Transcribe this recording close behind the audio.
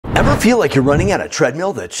Ever feel like you're running at a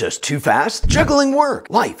treadmill that's just too fast? Juggling work,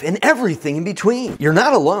 life, and everything in between. You're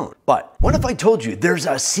not alone. But what if I told you there's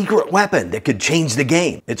a secret weapon that could change the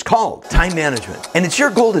game? It's called time management. And it's your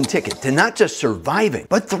golden ticket to not just surviving,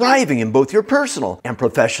 but thriving in both your personal and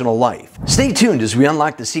professional life. Stay tuned as we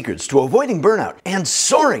unlock the secrets to avoiding burnout and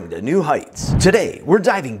soaring to new heights. Today, we're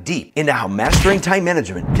diving deep into how mastering time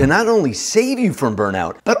management can not only save you from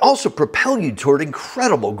burnout, but also propel you toward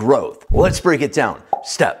incredible growth. Let's break it down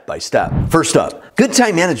step by step. First up, good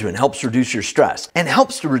time management helps reduce your stress and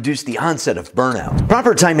helps to reduce the onset of burnout.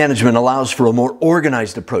 Proper time management allows for a more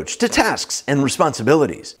organized approach to tasks and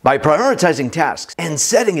responsibilities. By prioritizing tasks and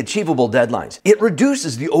setting achievable deadlines, it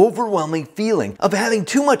reduces the overwhelming feeling of having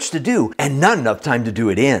too much to do and not enough time to do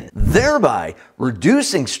it in, thereby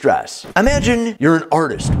reducing stress. Imagine you're an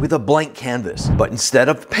artist with a blank canvas, but instead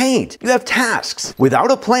of paint, you have tasks. Without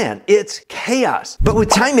a plan, it's chaos. But with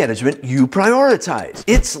time management, you prioritize.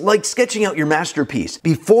 It's like sketching out your masterpiece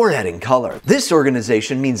before adding color. This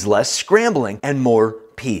organization means less scrambling and more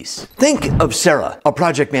peace. Think of Sarah, a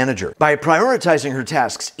project manager. By prioritizing her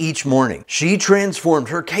tasks each morning, she transformed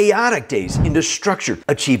her chaotic days into structured,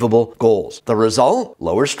 achievable goals. The result?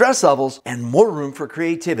 Lower stress levels and more room for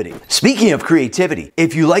creativity. Speaking of creativity,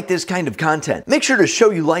 if you like this kind of content, make sure to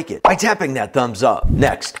show you like it by tapping that thumbs up.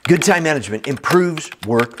 Next, good time management improves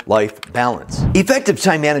work-life balance. Effective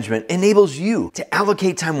time management enables you to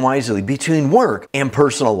allocate time wisely between work and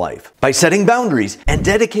personal life. By setting boundaries and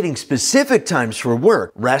dedicating specific times for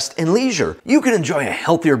work, rest, and leisure, you can enjoy a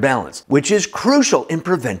healthier balance, which is crucial in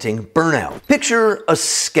preventing burnout. Picture a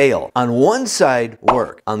scale. On one side,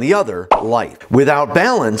 work. On the other, life. Without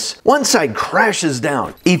balance, one side crashes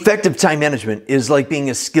down. Effective time management is like being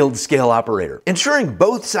a skilled scale operator, ensuring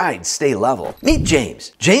both sides stay level. Meet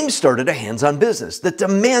James. James started a hands-on business that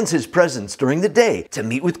demands his presence during the day to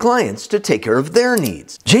meet with clients to take care of their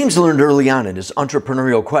needs. James learned early on in his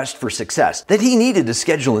entrepreneurial quest for success that he needed to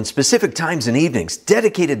schedule in specific times and evenings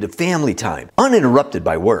dedicated to family time, uninterrupted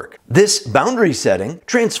by work. This boundary setting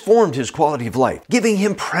transformed his quality of life, giving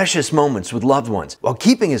him precious moments with loved ones while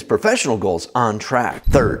keeping his professional goals on track.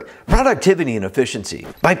 Third, productivity and efficiency.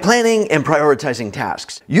 By planning and prioritizing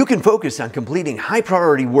tasks, you can focus on completing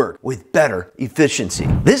high-priority work with better efficiency.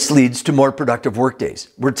 This leads to more productive workdays,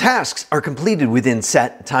 where tasks are completed within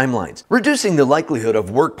set timelines, reducing the likelihood of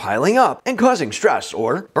work piling up and causing stress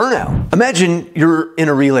or burnout. Imagine you're in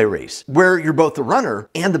a relay race where you're both the runner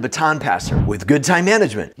and the baton passer. With good time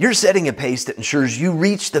management, you're setting a pace that ensures you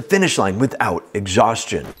reach the finish line without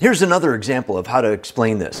exhaustion. Here's another example of how to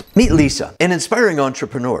explain this. Meet Lisa, an inspiring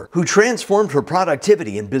entrepreneur who transformed her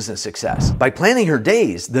productivity and business success. By planning her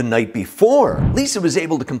days the night before, Lisa was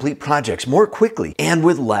able to complete projects more quickly and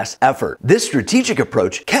with less effort. This strategic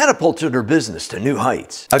approach catapulted her business to new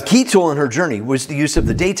heights. A key tool in her journey was the use of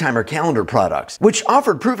the Daytimer calendar products, which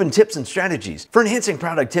offered proven tips and strategies for enhancing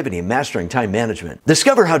productivity and mastering time management.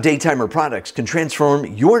 Discover how Daytimer products can transform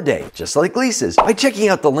your day, just like Lisa's, by checking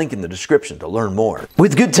out the link in the description to learn more.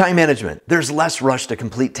 With good time management, there's less rush to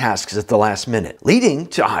complete tasks at the last minute, leading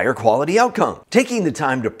to a higher quality outcome. Taking the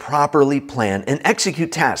time to properly plan and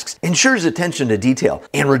execute tasks ensures attention to detail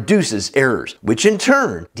and reduces errors, which in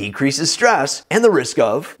turn decreases stress and the risk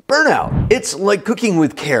of burnout. It's like cooking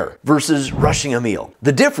with care versus rushing a meal.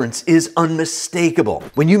 The difference is unmistakable.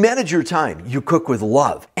 When you manage your time, you cook with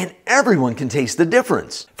love, and everyone can taste the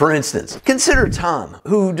difference. For instance, consider Tom,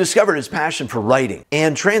 who discovered his passion for writing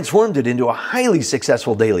and transformed it into a highly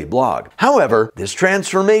successful daily blog. However, this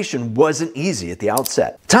transformation wasn't easy at the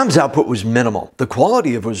outset. Tom's output was minimal, the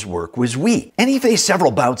quality of his work was weak, and he faced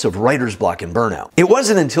several bouts of writer's block and burnout. It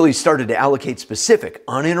wasn't until he started to allocate specific,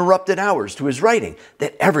 uninterrupted hours to his writing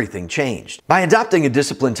that everything changed. By adopting a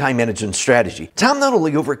disciplined time management strategy, Tom not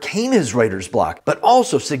only overcame his writer's block, but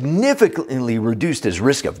also significantly reduced his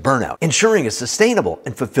risk of burnout, ensuring a sustainable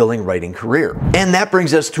and fulfilling writing career. And that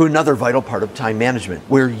brings us to another vital part of time management,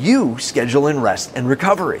 where you schedule in rest and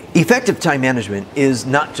recovery. Effective time management is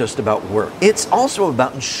not just about work. It's also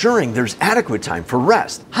about ensuring there's adequate time for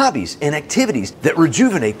rest, hobbies, and activities that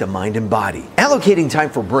rejuvenate the mind and body. Allocating time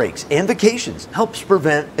for breaks and vacations helps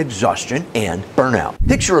prevent exhaustion and burnout.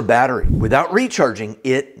 Picture a battery. Without recharging,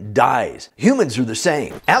 it dies. Humans are the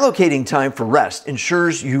same. Allocating time for rest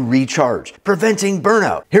ensures you recharge, preventing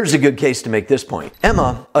burnout. Here's Here's a good case to make this point.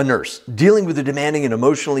 Emma, a nurse, dealing with the demanding and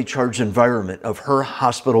emotionally charged environment of her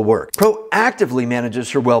hospital work, proactively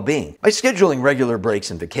manages her well-being by scheduling regular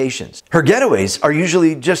breaks and vacations. Her getaways are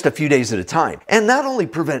usually just a few days at a time, and not only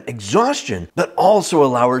prevent exhaustion, but also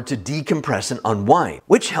allow her to decompress and unwind,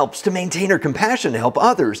 which helps to maintain her compassion to help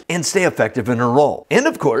others and stay effective in her role. And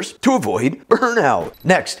of course, to avoid burnout.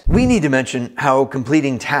 Next, we need to mention how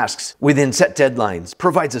completing tasks within set deadlines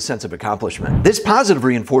provides a sense of accomplishment. This positive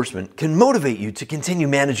reinforcement can motivate you to continue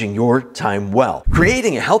managing your time well,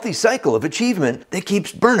 creating a healthy cycle of achievement that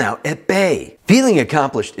keeps burnout at bay. Feeling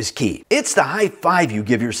accomplished is key. It's the high five you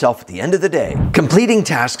give yourself at the end of the day. Completing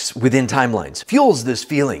tasks within timelines fuels this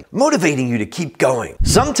feeling, motivating you to keep going.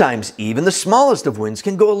 Sometimes even the smallest of wins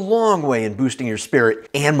can go a long way in boosting your spirit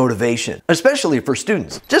and motivation, especially for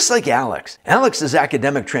students, just like Alex. Alex's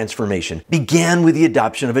academic transformation began with the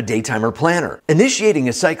adoption of a daytimer planner, initiating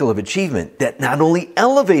a cycle of achievement that not only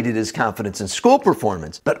elevated his confidence in school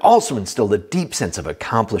performance, but also instilled a deep sense of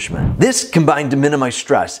accomplishment. This combined to minimize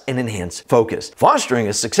stress and enhance focus, fostering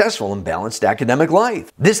a successful and balanced academic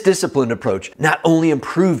life. This disciplined approach not only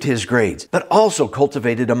improved his grades, but also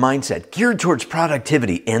cultivated a mindset geared towards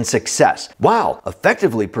productivity and success, while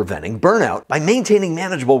effectively preventing burnout by maintaining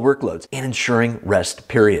manageable workloads and ensuring rest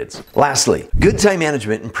periods. Lastly, good time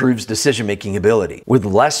management improves decision-making ability. With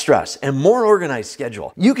less stress and more organized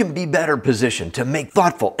schedule, you can be better positioned to make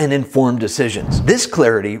thoughtful and informed decisions. This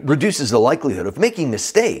clarity reduces the likelihood of making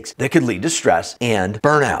mistakes that could lead to stress and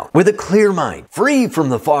burnout. With a clear mind, free from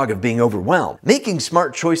the fog of being overwhelmed, making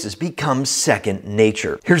smart choices becomes second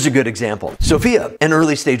nature. Here's a good example. Sophia, an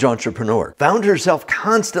early-stage entrepreneur, found herself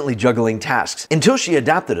constantly juggling tasks until she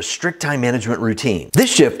adopted a strict time management routine.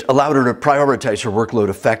 This shift allowed her to prioritize her workload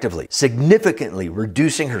effectively, significantly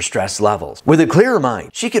reducing her stress levels. With a clearer mind,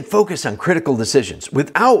 she could focus on critical decisions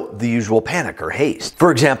without the usual panic or haste.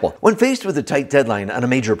 For example, when faced with a tight deadline on a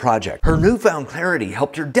major project, her newfound clarity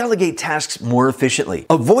helped her delegate tasks more efficiently,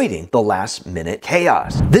 avoiding the last-minute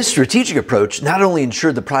chaos. This strategic approach not only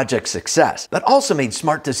ensured the project's success, but also made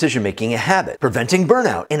smart decision-making a habit, preventing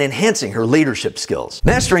burnout and enhancing her leadership skills.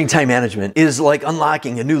 Mastering time management is like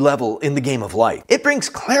unlocking a new level in the game of life. It brings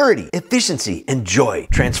clarity, efficiency, and joy,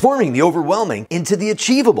 transforming the overwhelming into the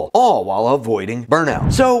achievable, all while avoiding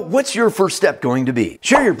burnout. So, what's your first step going to be?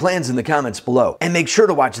 Share your plans in the comments below, and make sure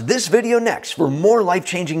to watch this video next for more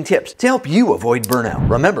life-changing tips to help you avoid burnout.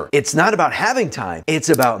 Remember, it's not about having time, it's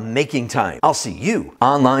about making time. I'll see you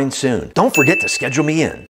online soon. Don't forget to schedule me in.